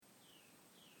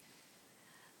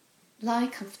lie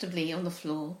comfortably on the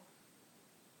floor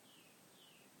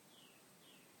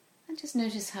and just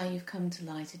notice how you've come to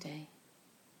lie today.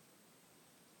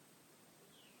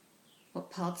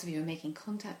 What parts of you are making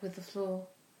contact with the floor?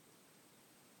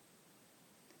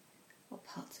 What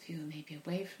parts of you are maybe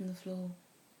away from the floor?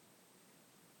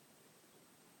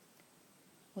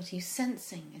 What are you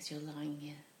sensing as you're lying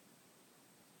here?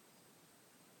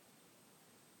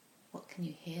 What can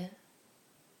you hear?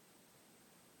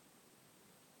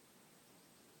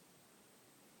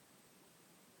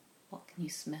 What can you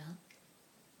smell?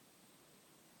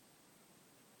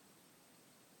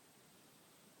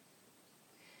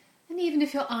 And even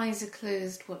if your eyes are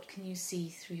closed, what can you see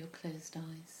through your closed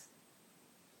eyes?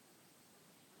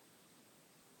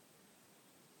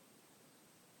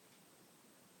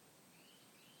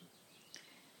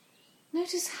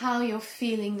 Notice how you're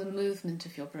feeling the movement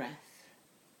of your breath.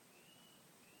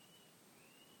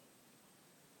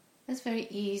 As very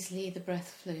easily the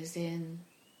breath flows in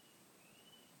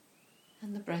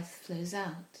and the breath flows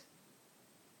out.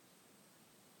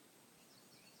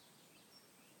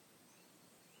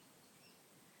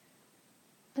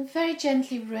 And very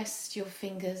gently rest your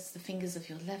fingers, the fingers of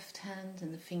your left hand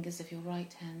and the fingers of your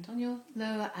right hand, on your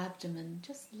lower abdomen,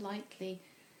 just lightly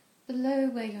below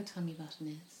where your tummy button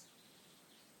is.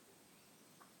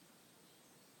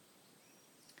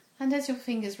 And as your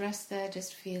fingers rest there,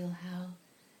 just feel how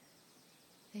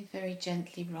they very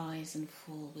gently rise and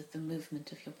fall with the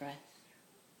movement of your breath.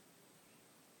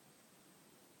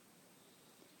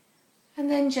 And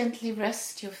then gently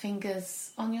rest your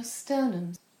fingers on your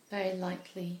sternum, very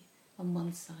lightly on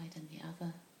one side and the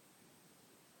other.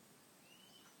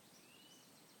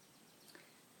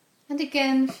 And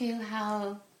again feel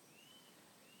how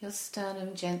your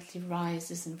sternum gently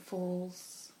rises and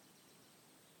falls.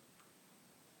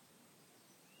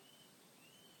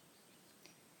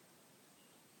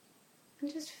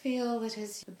 And just feel that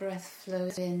as the breath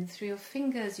flows in through your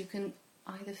fingers, you can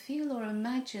either feel or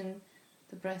imagine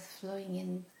the breath flowing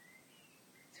in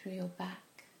through your back.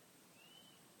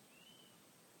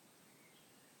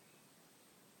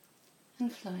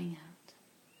 And flowing out.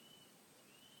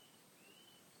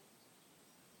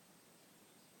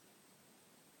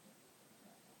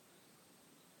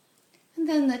 And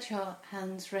then let your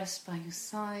hands rest by your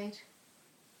side.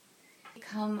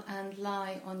 Come and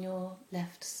lie on your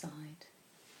left side.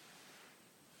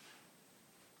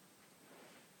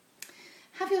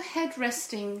 Have your head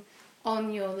resting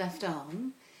on your left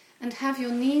arm and have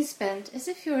your knees bent as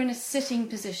if you're in a sitting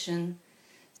position.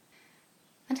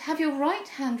 And have your right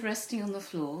hand resting on the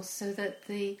floor so that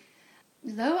the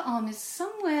lower arm is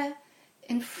somewhere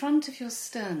in front of your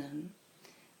sternum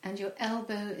and your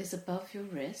elbow is above your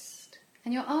wrist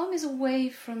and your arm is away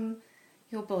from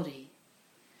your body.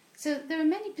 So there are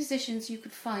many positions you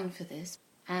could find for this,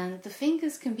 and the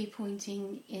fingers can be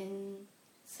pointing in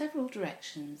several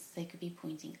directions. They could be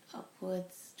pointing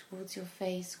upwards towards your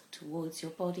face or towards your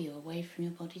body or away from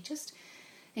your body. Just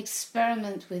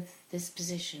experiment with this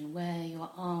position where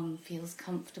your arm feels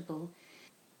comfortable.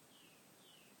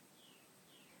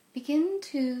 Begin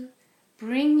to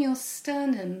bring your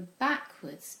sternum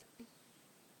backwards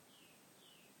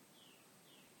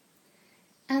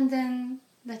and then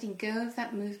letting go of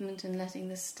that movement and letting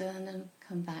the sternum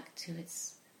come back to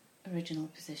its original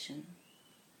position.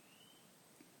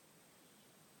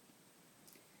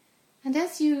 And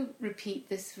as you repeat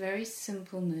this very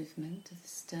simple movement of the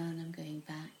sternum going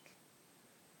back,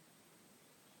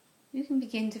 you can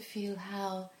begin to feel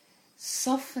how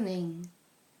softening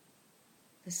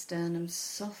the sternum,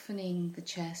 softening the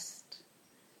chest,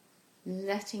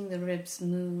 letting the ribs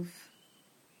move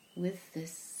with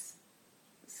this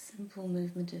simple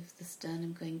movement of the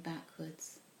sternum going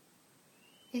backwards,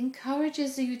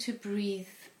 encourages you to breathe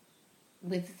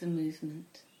with the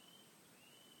movement.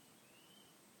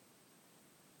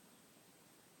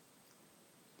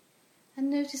 And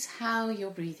notice how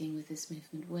you're breathing with this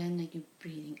movement. When are you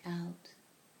breathing out?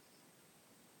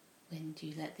 When do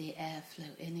you let the air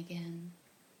flow in again?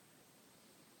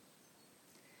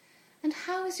 And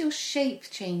how is your shape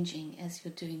changing as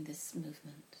you're doing this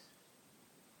movement?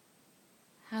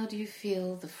 How do you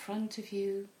feel the front of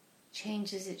you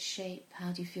changes its shape?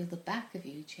 How do you feel the back of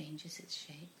you changes its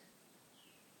shape?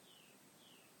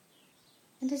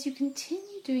 And as you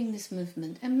continue doing this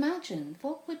movement, imagine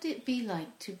what would it be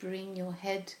like to bring your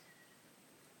head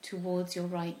towards your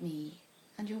right knee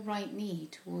and your right knee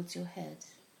towards your head.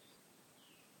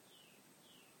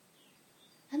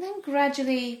 And then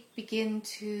gradually begin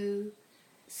to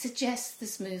suggest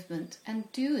this movement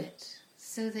and do it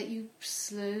so that you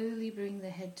slowly bring the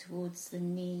head towards the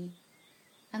knee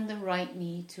and the right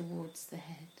knee towards the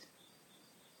head.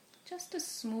 Just a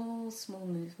small, small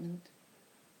movement.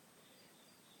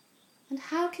 And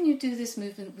how can you do this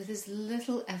movement with as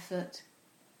little effort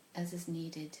as is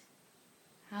needed?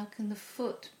 How can the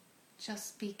foot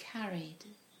just be carried?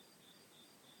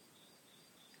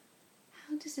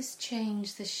 How does this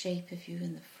change the shape of you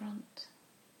in the front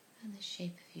and the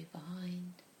shape of you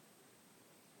behind?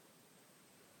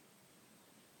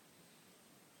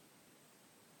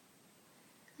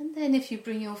 And then if you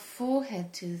bring your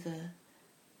forehead to the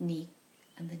knee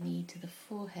and the knee to the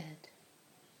forehead,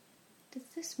 does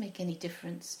this make any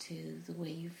difference to the way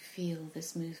you feel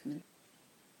this movement?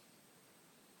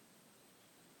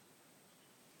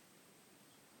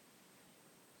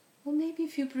 Or maybe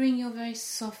if you bring your very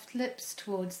soft lips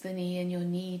towards the knee and your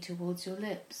knee towards your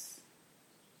lips.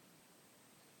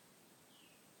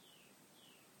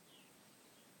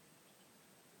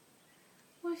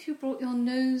 Or if you brought your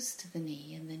nose to the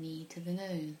knee and the knee to the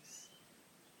nose.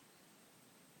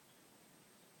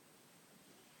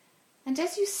 And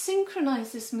as you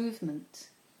synchronize this movement,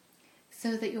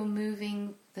 so that you're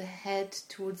moving the head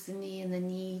towards the knee and the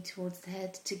knee towards the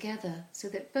head together, so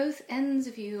that both ends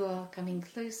of you are coming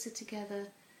closer together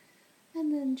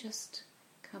and then just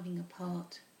coming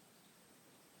apart.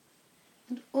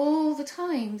 And all the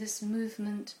time this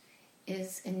movement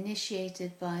is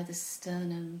initiated by the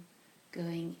sternum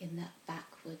going in that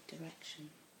backward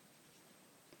direction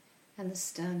and the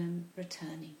sternum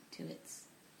returning to its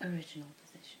original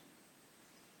position.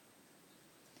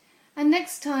 And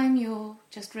next time you're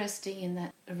just resting in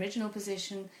that original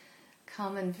position,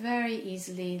 come and very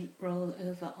easily roll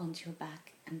over onto your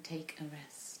back and take a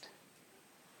rest.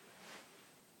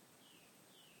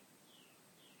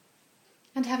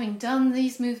 And having done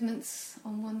these movements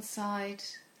on one side,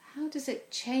 how does it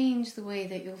change the way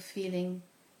that you're feeling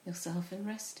yourself in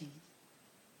resting?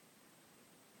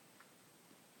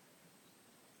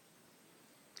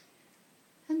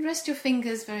 And rest your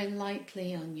fingers very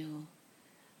lightly on your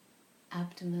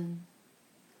abdomen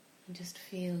and just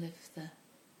feel if the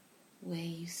way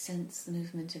you sense the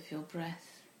movement of your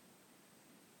breath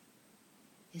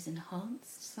is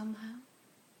enhanced somehow.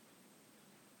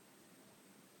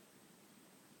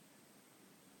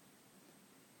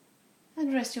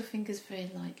 And rest your fingers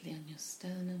very lightly on your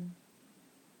sternum.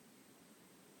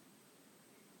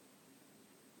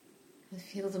 And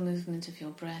feel the movement of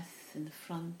your breath in the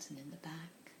front and in the back.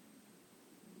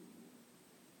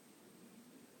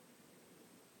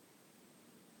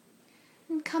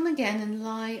 And come again and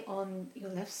lie on your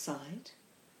left side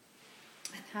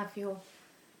and have your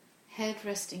head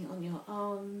resting on your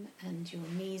arm and your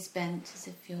knees bent as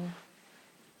if you're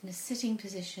in a sitting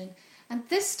position. And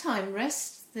this time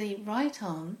rest the right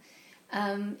arm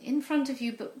in front of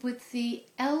you, but with the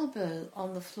elbow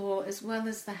on the floor as well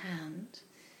as the hand,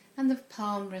 and the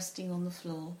palm resting on the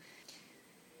floor.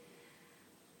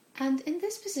 And in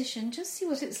this position, just see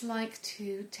what it's like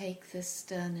to take the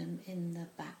sternum in the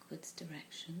backwards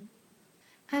direction.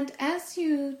 And as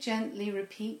you gently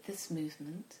repeat this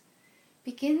movement,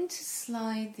 begin to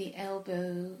slide the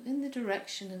elbow in the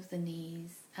direction of the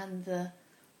knees and the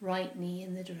right knee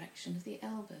in the direction of the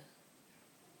elbow.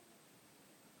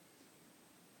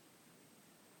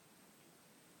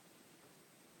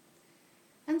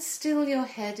 And still your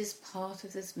head is part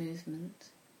of this movement.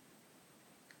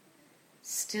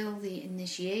 Still the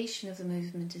initiation of the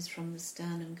movement is from the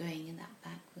sternum going in that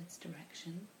backwards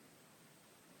direction.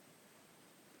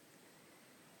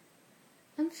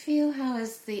 And feel how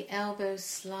as the elbow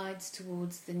slides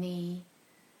towards the knee,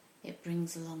 it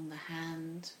brings along the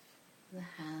hand. The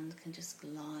hand can just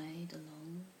glide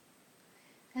along.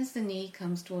 As the knee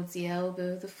comes towards the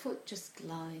elbow, the foot just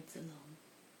glides along.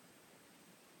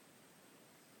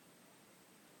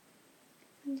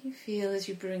 And you feel as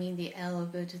you're bringing the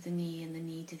elbow to the knee and the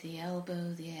knee to the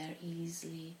elbow, the air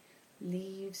easily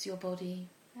leaves your body.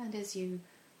 And as you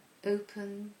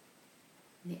open,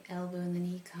 the elbow and the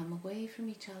knee come away from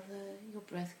each other, your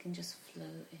breath can just flow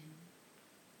in.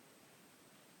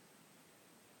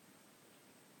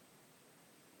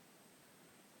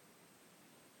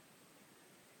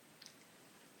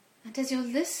 And as you're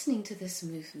listening to this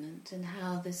movement and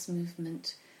how this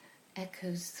movement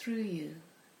echoes through you,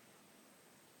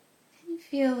 can you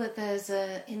feel that there's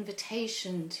an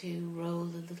invitation to roll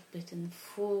a little bit in the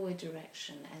forward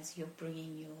direction as you're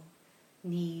bringing your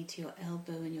knee to your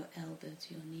elbow and your elbow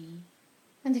to your knee?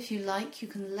 And if you like, you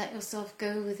can let yourself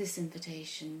go with this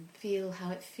invitation. Feel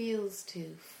how it feels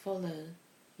to follow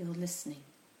your listening.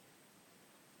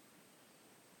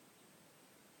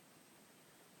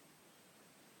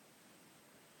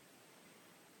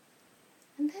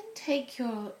 And then take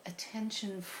your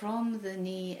attention from the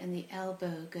knee and the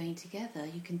elbow going together.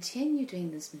 You continue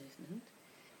doing this movement,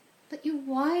 but you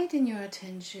widen your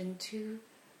attention to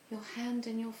your hand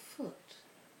and your foot.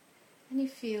 And you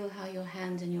feel how your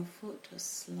hand and your foot are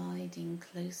sliding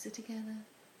closer together.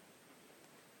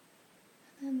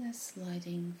 And then they're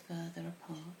sliding further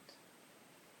apart.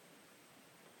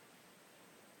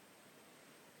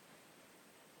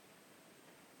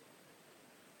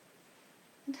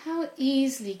 And how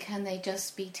easily can they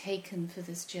just be taken for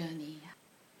this journey,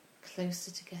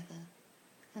 closer together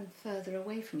and further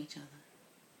away from each other.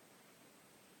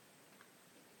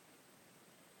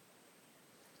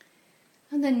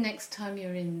 And then next time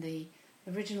you're in the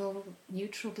original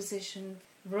neutral position,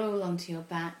 roll onto your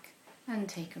back and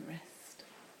take a rest.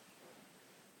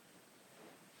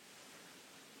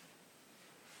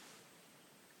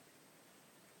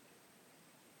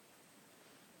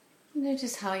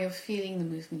 Notice how you're feeling the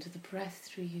movement of the breath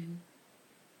through you,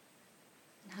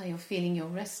 and how you're feeling your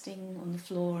resting on the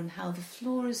floor and how the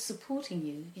floor is supporting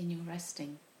you in your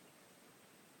resting.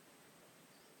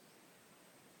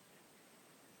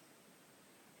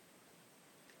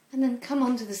 And then come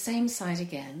onto the same side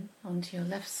again, onto your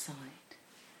left side,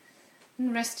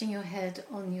 and resting your head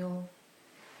on your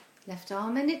left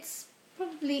arm. And it's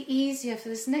probably easier for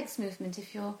this next movement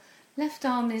if your left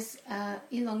arm is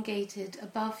elongated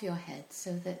above your head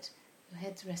so that your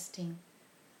head's resting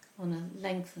on a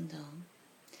lengthened arm.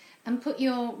 And put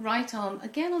your right arm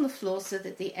again on the floor so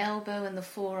that the elbow and the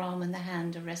forearm and the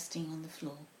hand are resting on the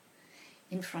floor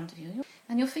in front of you.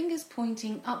 And your fingers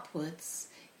pointing upwards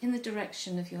in the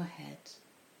direction of your head.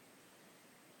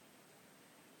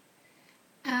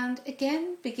 And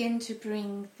again, begin to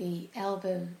bring the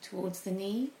elbow towards the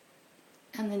knee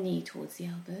and the knee towards the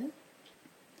elbow.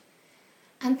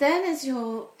 And then as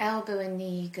your elbow and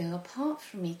knee go apart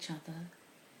from each other,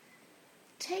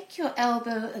 take your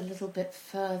elbow a little bit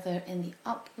further in the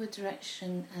upward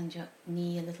direction and your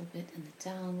knee a little bit in the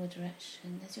downward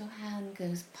direction as your hand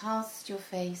goes past your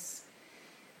face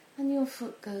and your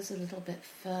foot goes a little bit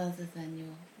further than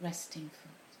your resting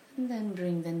foot. And then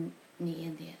bring the knee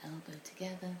and the elbow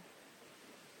together.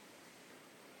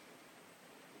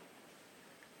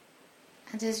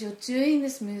 And as you're doing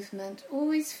this movement,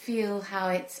 always feel how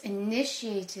it's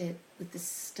initiated with the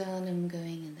sternum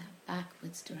going in that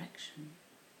backwards direction.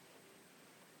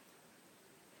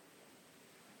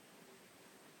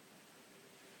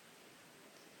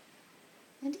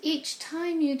 And each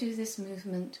time you do this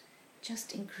movement,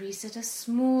 just increase it a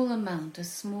small amount, a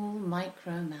small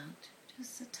micro amount,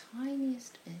 just the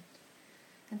tiniest bit.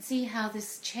 And see how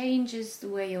this changes the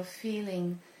way you're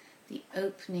feeling the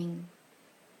opening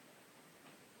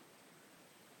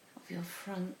your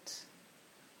front,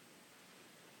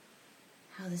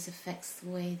 how this affects the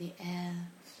way the air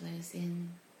flows in.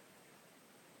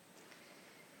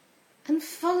 And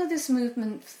follow this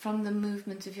movement from the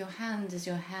movement of your hand as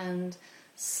your hand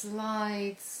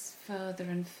slides further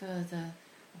and further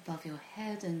above your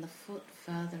head and the foot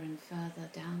further and further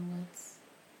downwards.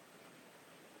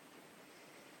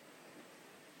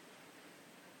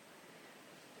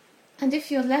 And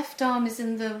if your left arm is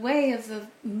in the way of the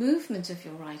movement of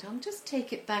your right arm, just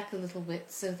take it back a little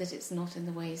bit so that it's not in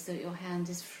the way, so that your hand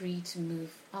is free to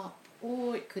move up,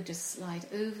 or it could just slide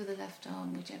over the left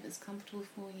arm, whichever's comfortable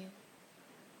for you.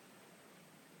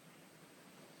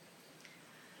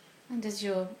 And as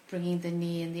you're bringing the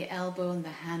knee and the elbow and the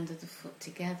hand of the foot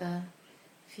together,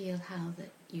 feel how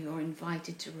that you're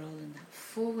invited to roll in that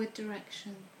forward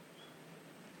direction.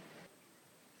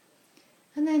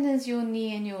 And then as your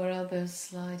knee and your elbow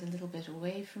slide a little bit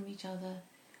away from each other,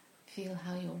 feel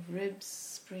how your ribs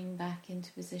spring back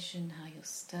into position, how your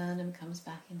sternum comes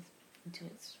back into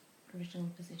its original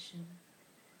position,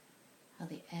 how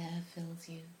the air fills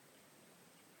you.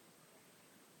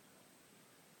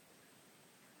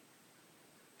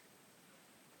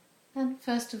 And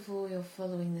first of all, you're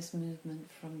following this movement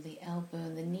from the elbow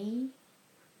and the knee.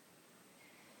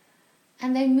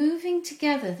 And they're moving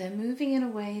together, they're moving in a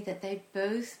way that they're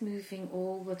both moving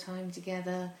all the time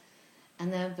together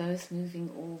and they're both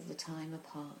moving all the time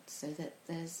apart, so that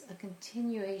there's a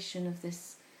continuation of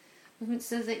this movement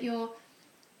so that your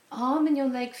arm and your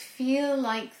leg feel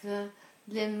like the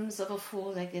limbs of a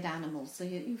four-legged animal. So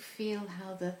you feel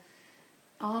how the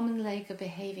arm and leg are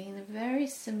behaving in a very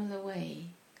similar way,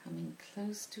 coming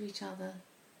close to each other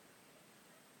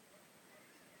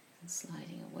and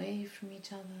sliding away from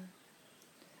each other.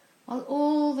 While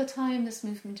all the time this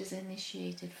movement is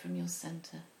initiated from your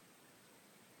center.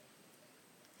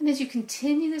 And as you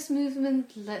continue this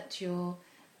movement, let your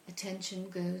attention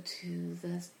go to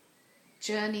the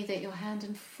journey that your hand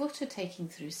and foot are taking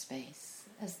through space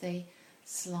as they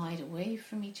slide away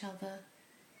from each other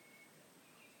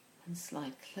and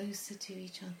slide closer to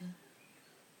each other.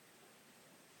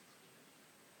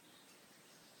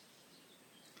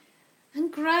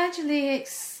 And gradually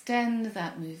extend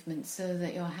that movement so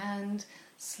that your hand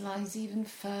slides even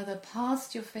further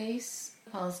past your face,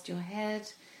 past your head.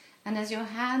 And as your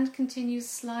hand continues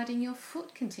sliding, your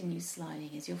foot continues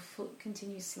sliding. As your foot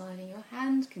continues sliding, your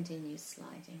hand continues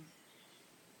sliding.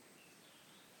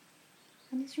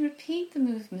 And as you repeat the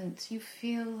movement, you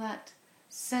feel that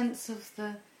sense of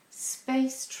the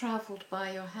space travelled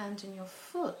by your hand and your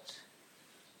foot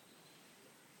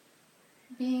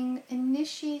being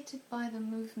initiated by the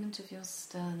movement of your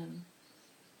sternum.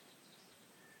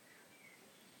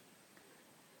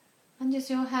 And as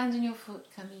your hand and your foot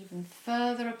come even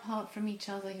further apart from each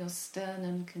other, your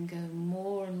sternum can go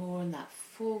more and more in that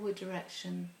forward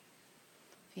direction.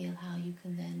 Feel how you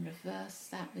can then reverse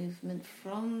that movement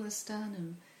from the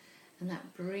sternum, and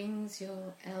that brings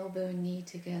your elbow and knee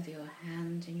together, your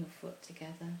hand and your foot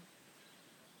together,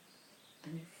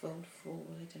 and you fold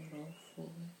forward and roll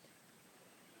forward.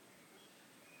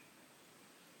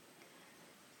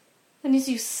 And as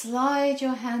you slide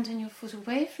your hand and your foot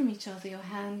away from each other, your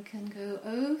hand can go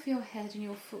over your head and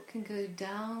your foot can go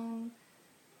down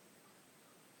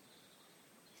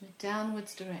in a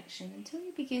downwards direction until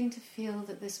you begin to feel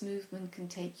that this movement can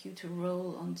take you to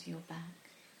roll onto your back.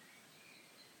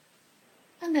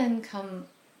 And then come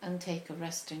and take a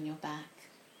rest on your back.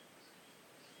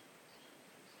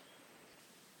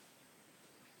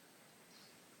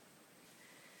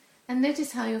 And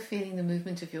notice how you're feeling the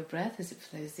movement of your breath as it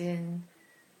flows in,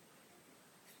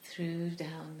 through,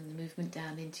 down, and the movement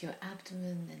down into your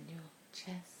abdomen and your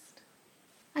chest.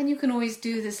 And you can always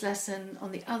do this lesson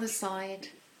on the other side.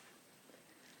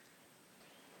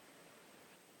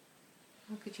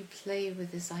 How could you play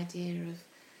with this idea of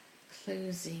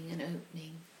closing and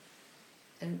opening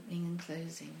and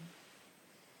closing?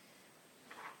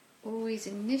 Always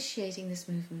initiating this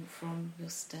movement from your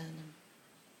sternum.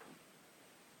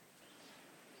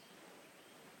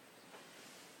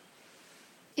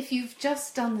 If you've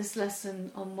just done this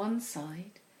lesson on one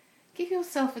side, give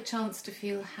yourself a chance to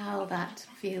feel how that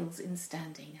feels in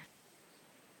standing.